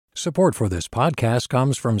Support for this podcast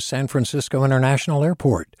comes from San Francisco International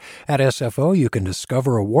Airport. At SFO, you can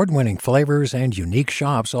discover award-winning flavors and unique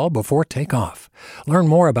shops all before takeoff. Learn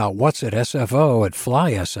more about what's at SFO at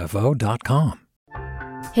flysfo.com.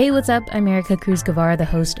 Hey, what's up? I'm Erica Cruz Guevara, the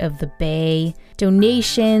host of The Bay.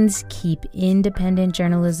 Donations keep independent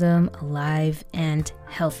journalism alive and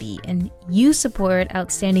healthy. And you support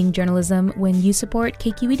outstanding journalism when you support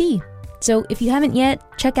KQED. So if you haven't yet,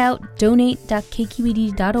 check out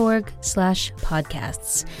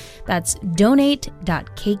donate.kqed.org/podcasts. That's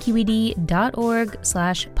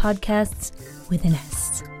donate.kqed.org/podcasts with an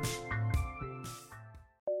S.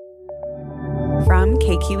 From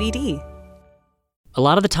KQED. A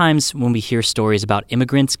lot of the times when we hear stories about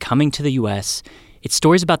immigrants coming to the U.S., it's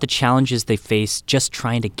stories about the challenges they face just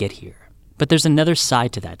trying to get here. But there's another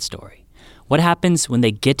side to that story. What happens when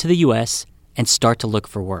they get to the U.S. and start to look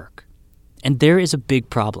for work? And there is a big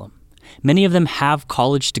problem. Many of them have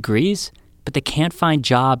college degrees, but they can't find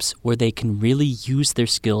jobs where they can really use their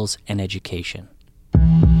skills and education.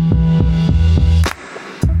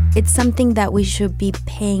 It's something that we should be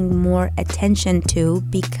paying more attention to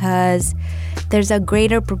because there's a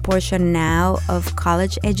greater proportion now of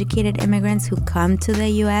college-educated immigrants who come to the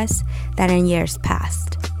U.S. than in years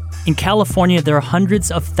past. In California, there are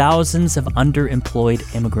hundreds of thousands of underemployed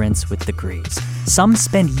immigrants with degrees. Some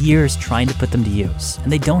spend years trying to put them to use,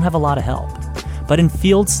 and they don't have a lot of help. But in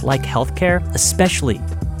fields like healthcare, especially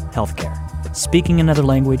healthcare, speaking another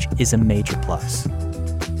language is a major plus.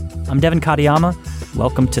 I'm Devin Katayama.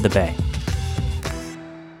 Welcome to The Bay.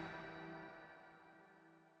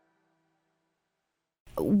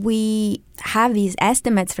 We have these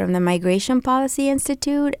estimates from the Migration Policy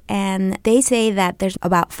Institute, and they say that there's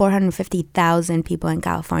about 450,000 people in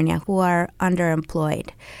California who are underemployed.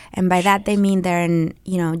 And by that, they mean they're in,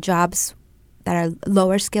 jobs that are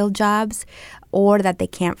lower skilled jobs or that they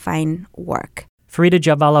can't find work. Farida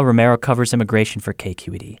Jhabvala Romero covers immigration for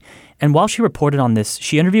KQED. And while she reported on this,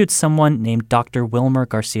 she interviewed someone named Dr. Wilmer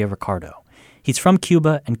Garcia Ricardo. He's from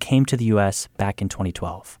Cuba and came to the U.S. back in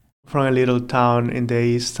 2012. From a little town in the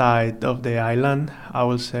east side of the island, I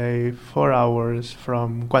would say 4 hours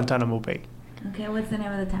from Guantanamo Bay. Okay, what's the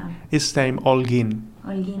name of the town? It's named Holguín.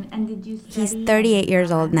 Holguín. And did you study? He's 38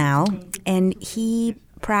 years old now, and he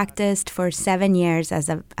practiced for 7 years as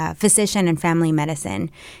a physician in family medicine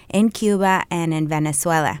in Cuba and in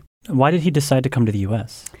Venezuela. Why did he decide to come to the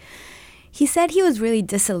U.S.? He said he was really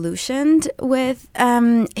disillusioned with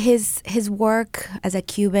his work as a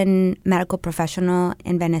Cuban medical professional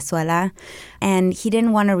in Venezuela, and he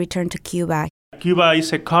didn't want to return to Cuba. Cuba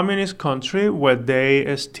is a communist country where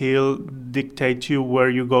they still dictate to you where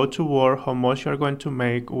you go to work, how much you are going to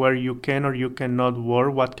make, where you can or you cannot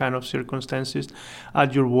work, what kind of circumstances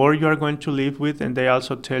at your work you are going to live with, and they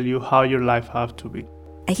also tell you how your life has to be.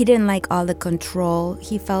 He didn't like all the control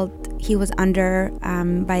he felt he was under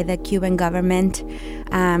by the Cuban government.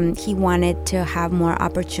 He wanted to have more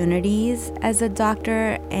opportunities as a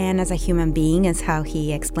doctor and as a human being, is how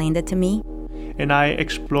he explained it to me. And I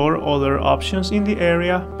explored other options in the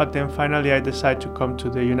area, but then finally I decided to come to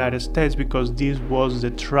the United States because this was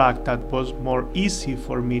the track that was more easy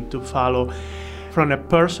for me to follow from a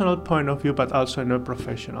personal point of view, but also in a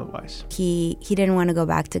professional wise. He didn't want to go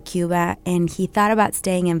back to Cuba, and he thought about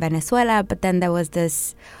staying in Venezuela, but then there was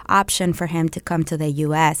this option for him to come to the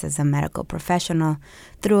U.S. as a medical professional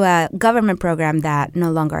through a government program that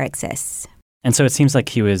no longer exists. And so it seems like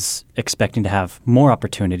he was expecting to have more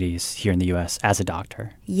opportunities here in the U.S. as a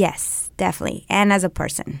doctor. Yes, definitely, and as a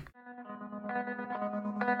person.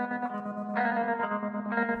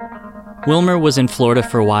 Wilmer was in Florida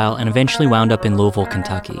for a while and eventually wound up in Louisville,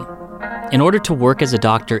 Kentucky. In order to work as a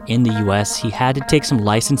doctor in the U.S., he had to take some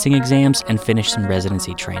licensing exams and finish some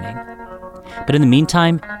residency training. But in the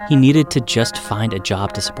meantime, he needed to just find a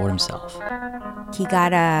job to support himself. He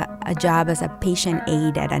got a job as a patient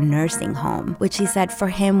aide at a nursing home, which he said for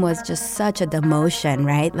him was just such a demotion,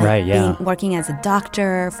 right? Right, yeah. Working as a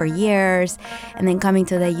doctor for years and then coming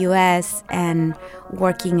to the U.S. and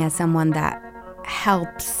working as someone that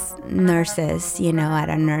helps nurses, at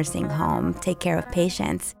a nursing home take care of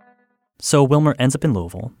patients. So Wilmer ends up in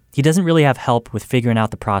Louisville. He doesn't really have help with figuring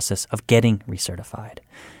out the process of getting recertified.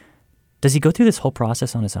 Does he go through this whole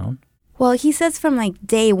process on his own? Well, he says from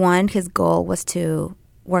day one, his goal was to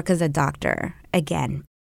work as a doctor again.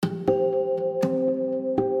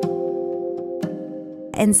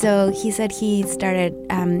 And so he said he started,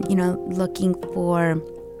 looking for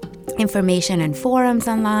information and forums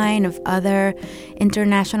online of other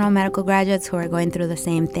international medical graduates who are going through the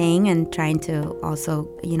same thing and trying to also,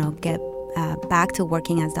 get back to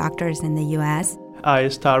working as doctors in the U.S. I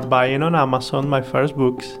started buying on Amazon my first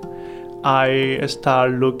books, I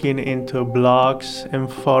start looking into blogs and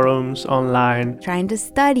forums online. Trying to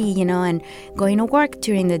study, and going to work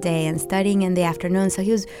during the day and studying in the afternoon. So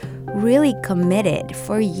he was really committed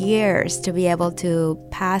for years to be able to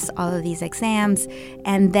pass all of these exams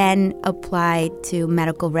and then apply to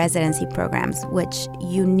medical residency programs, which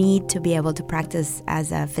you need to be able to practice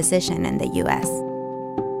as a physician in the U.S.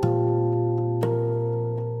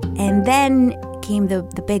 And then came the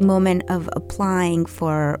big moment of applying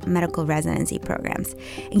for medical residency programs.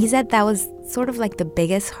 And he said that was sort of like the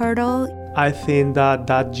biggest hurdle. I think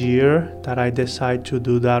that year that I decided to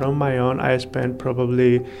do that on my own, I spent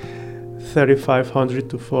probably $3,500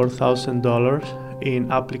 to $4,000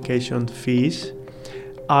 in application fees.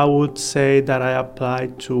 I would say that I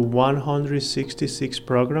applied to 166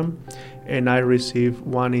 programs and I received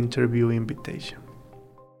one interview invitation.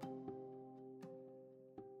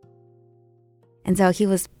 And so he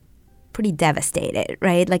was pretty devastated,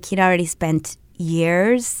 right? Like he'd already spent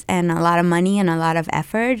years and a lot of money and a lot of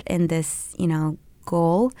effort in this,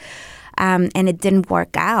 goal, and it didn't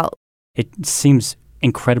work out. It seems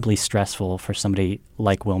incredibly stressful for somebody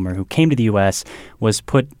like Wilmer, who came to the U.S., was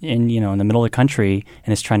put in, in the middle of the country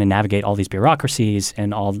and is trying to navigate all these bureaucracies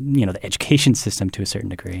and all, the education system to a certain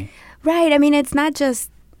degree. Right. I mean, it's not just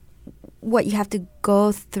what you have to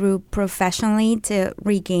go through professionally to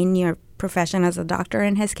regain your profession as a doctor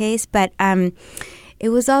in his case, but it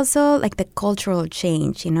was also like the cultural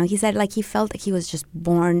change. He said like he felt like he was just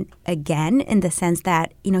born again in the sense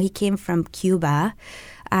that, he came from Cuba.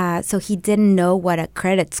 So he didn't know what a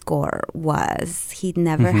credit score was. He'd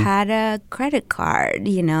never had a credit card,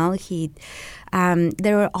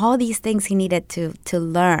 there were all these things he needed to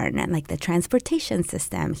learn, and like the transportation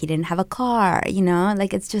system. He didn't have a car,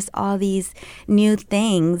 like it's just all these new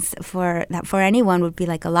things that for anyone would be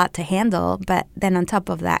like a lot to handle. But then on top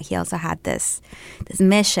of that, he also had this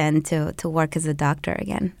mission to work as a doctor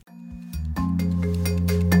again.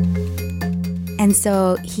 And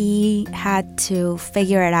so he had to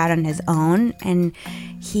figure it out on his own, and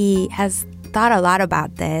he has thought a lot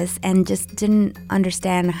about this and just didn't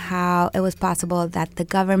understand how it was possible that the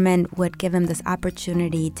government would give him this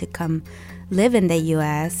opportunity to come live in the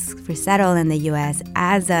U.S., resettle in the U.S.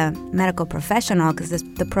 as a medical professional, because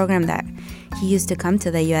the program that he used to come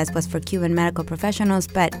to the U.S. was for Cuban medical professionals.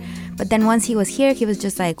 But then once he was here, he was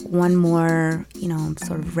just like one more,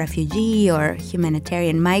 sort of refugee or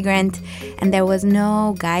humanitarian migrant. And there was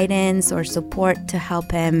no guidance or support to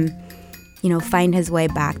help him, find his way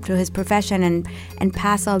back through his profession and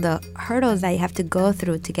pass all the hurdles that you have to go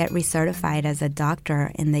through to get recertified as a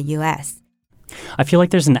doctor in the U.S. I feel like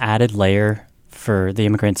there's an added layer for the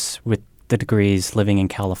immigrants with the degrees living in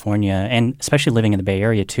California, and especially living in the Bay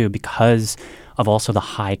Area too, because of also the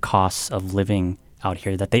high costs of living out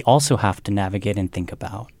here that they also have to navigate and think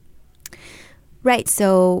about. Right.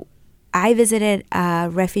 So I visited a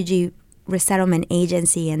refugee resettlement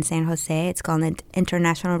agency in San Jose. It's called an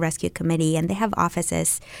International Rescue Committee, and they have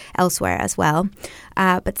offices elsewhere as well.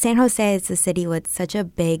 But San Jose is a city with such a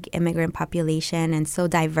big immigrant population and so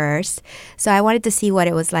diverse. So I wanted to see what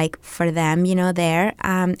it was like for them, there.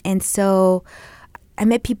 And so I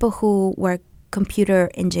met people who were computer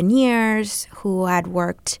engineers, who had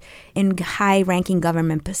worked in high-ranking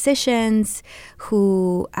government positions,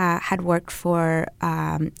 who had worked for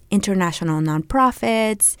international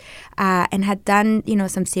nonprofits, and had done,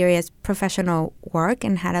 some serious professional work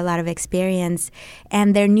and had a lot of experience.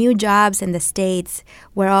 And their new jobs in the States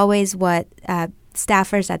were always what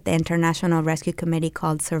staffers at the International Rescue Committee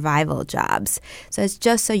called survival jobs. So it's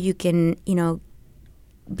just so you can,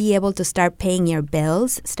 be able to start paying your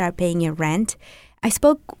bills, start paying your rent. I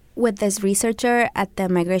spoke with this researcher at the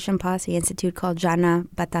Migration Policy Institute called Jana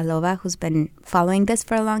Batalova, who's been following this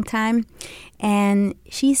for a long time. And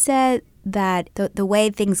she said that the way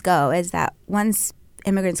things go is that once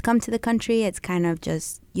immigrants come to the country, it's kind of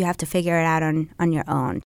just you have to figure it out on your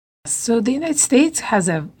own. So the United States has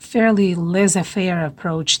a fairly laissez-faire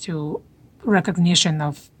approach to recognition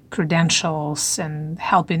of credentials and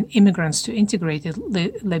helping immigrants to integrate in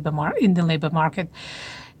the labor market.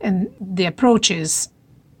 And the approach is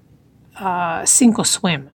sink or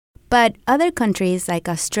swim. But other countries like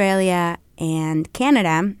Australia and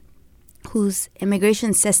Canada, whose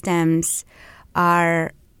immigration systems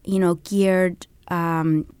are, geared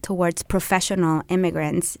towards professional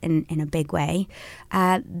immigrants in a big way,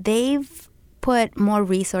 they've put more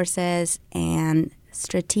resources and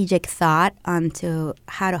strategic thought onto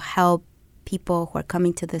how to help people who are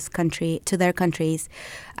coming to their countries,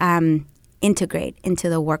 integrate into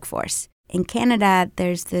the workforce. In Canada,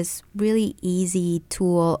 there's this really easy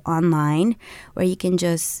tool online where you can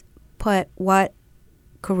just put what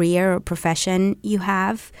career or profession you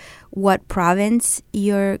have, what province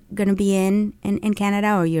you're going to be in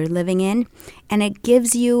Canada or you're living in. And it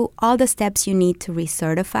gives you all the steps you need to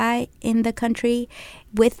recertify in the country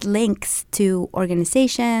with links to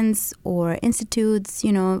organizations or institutes,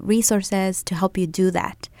 resources to help you do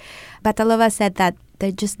that. Batalova said that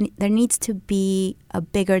there needs to be a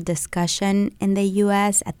bigger discussion in the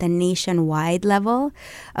U.S. at the nationwide level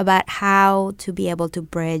about how to be able to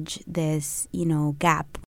bridge this,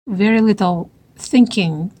 gap. Very little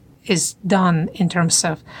thinking is done in terms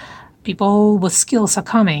of people with skills are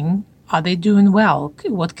coming. Are they doing well?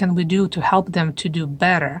 What can we do to help them to do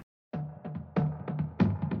better?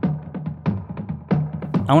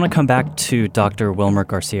 I want to come back to Dr. Wilmer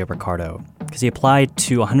Garcia Ricardo because he applied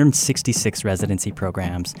to 166 residency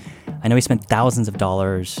programs. I know he spent thousands of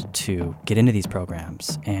dollars to get into these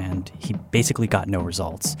programs, and he basically got no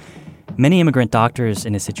results. Many immigrant doctors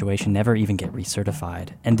in his situation never even get recertified,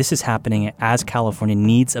 and this is happening as California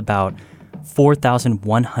needs about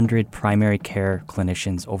 4,100 primary care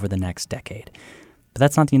clinicians over the next decade. But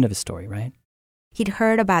that's not the end of his story, right? He'd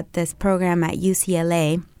heard about this program at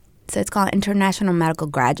UCLA. So it's called International Medical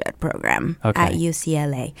Graduate Program at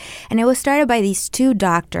UCLA. And it was started by these two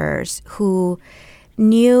doctors who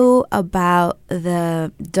knew about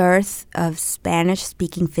the dearth of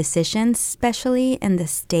Spanish-speaking physicians, especially in the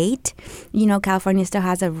state. California still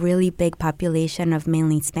has a really big population of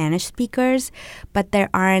mainly Spanish speakers, but there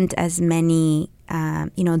aren't as many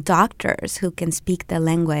doctors who can speak the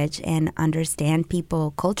language and understand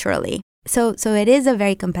people culturally. So it is a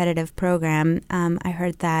very competitive program. I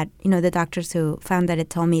heard that, the doctors who founded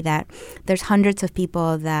it told me that there's hundreds of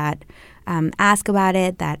people that ask about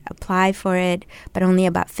it, that apply for it, but only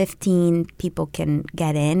about 15 people can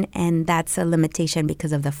get in. And that's a limitation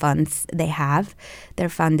because of the funds they have. They're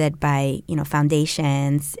funded by,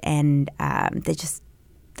 foundations, and that's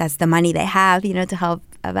the money they have, to help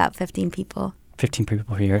about 15 people. 15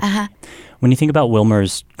 people per year. Uh-huh. When you think about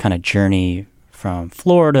Wilmer's kind of journey from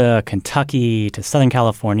Florida, Kentucky, to Southern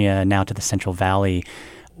California, now to the Central Valley,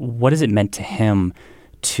 what has it meant to him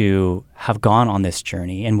to have gone on this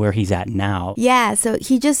journey and where he's at now? Yeah, so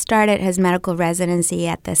he just started his medical residency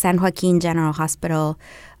at the San Joaquin General Hospital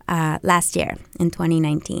last year in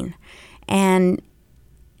 2019. And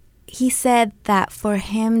he said that for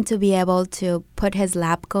him to be able to put his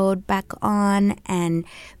lab coat back on and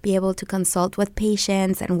be able to consult with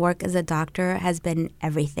patients and work as a doctor has been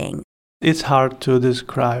everything. It's hard to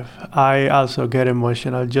describe. I also get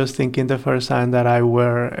emotional just thinking the first time that I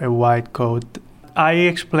wear a white coat. I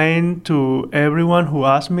explain to everyone who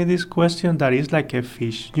asks me this question that it's like a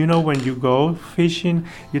fish. When you go fishing,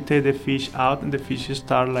 you take the fish out and the fish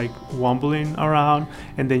start like wobbling around,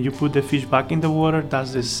 and then you put the fish back in the water.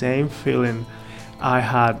 That's the same feeling I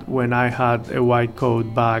had when I had a white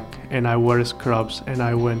coat back and I wore scrubs and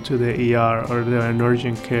I went to the ER or the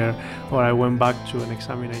urgent care, or I went back to an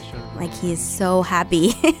examination. Like, he is so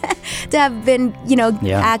happy to have been,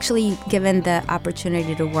 actually given the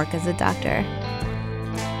opportunity to work as a doctor.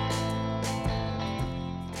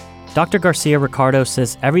 Dr. Garcia Ricardo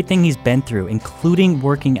says everything he's been through, including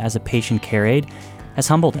working as a patient care aide, has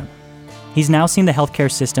humbled him. He's now seen the healthcare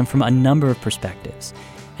system from a number of perspectives,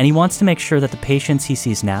 and he wants to make sure that the patients he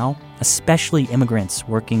sees now, especially immigrants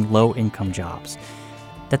working low-income jobs,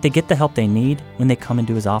 that they get the help they need when they come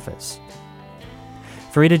into his office.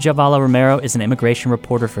 Farida Jhabvala Romero is an immigration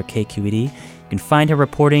reporter for KQED. You can find her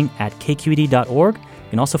reporting at kqed.org. You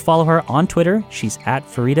can also follow her on Twitter. She's at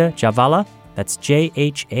Farida Jhabvala. That's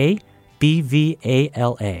Jhabvala.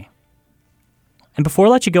 And before I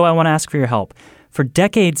let you go, I want to ask for your help. For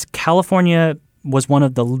decades, California was one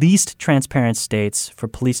of the least transparent states for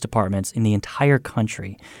police departments in the entire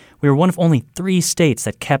country. We were one of only 3 states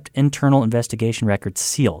that kept internal investigation records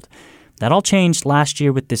sealed. That all changed last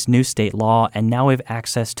year with this new state law, and now we have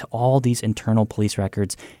access to all these internal police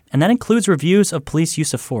records, and that includes reviews of police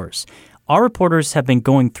use of force. Our reporters have been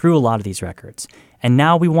going through a lot of these records, and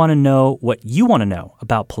now we want to know what you want to know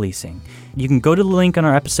about policing. You can go to the link on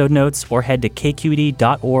our episode notes or head to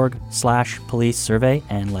kqed.org/police survey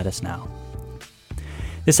and let us know.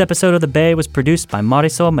 This episode of The Bay was produced by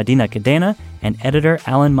Marisol Medina Cadena and editor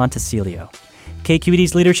Alan Montecillo.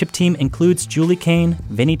 KQED's leadership team includes Julie Kane,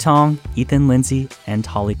 Vinnie Tong, Ethan Lindsay, and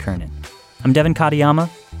Holly Kernan. I'm Devin Katayama.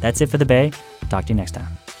 That's it for The Bay. Talk to you next time.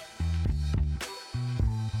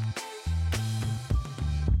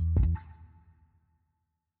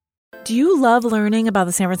 Do you love learning about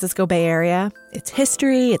the San Francisco Bay Area? Its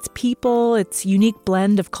history, its people, its unique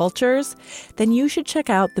blend of cultures? Then you should check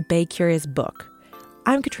out the Bay Curious book.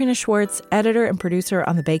 I'm Katrina Schwartz, editor and producer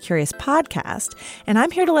on the Bay Curious podcast, and I'm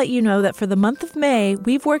here to let you know that for the month of May,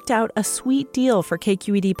 we've worked out a sweet deal for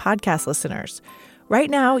KQED podcast listeners. Right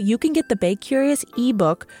now, you can get the Bay Curious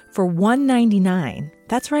ebook for $1.99.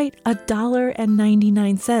 That's right,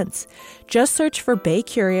 $1.99. Just search for Bay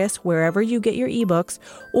Curious wherever you get your ebooks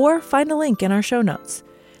or find a link in our show notes.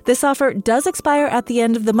 This offer does expire at the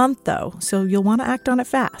end of the month, though, so you'll want to act on it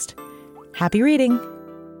fast. Happy reading!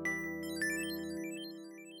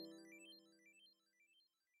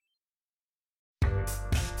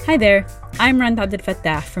 Hi there, I'm Randa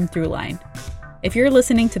Abdel-Fattah from Throughline. If you're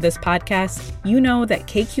listening to this podcast, you know that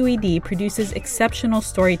KQED produces exceptional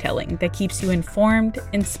storytelling that keeps you informed,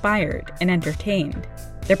 inspired, and entertained.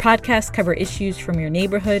 Their podcasts cover issues from your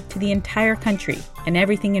neighborhood to the entire country and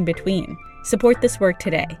everything in between. Support this work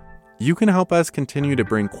today. You can help us continue to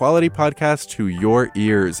bring quality podcasts to your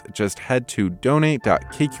ears. Just head to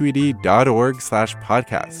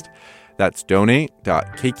donate.kqed.org/podcast. That's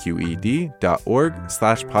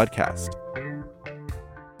donate.kqed.org/podcast.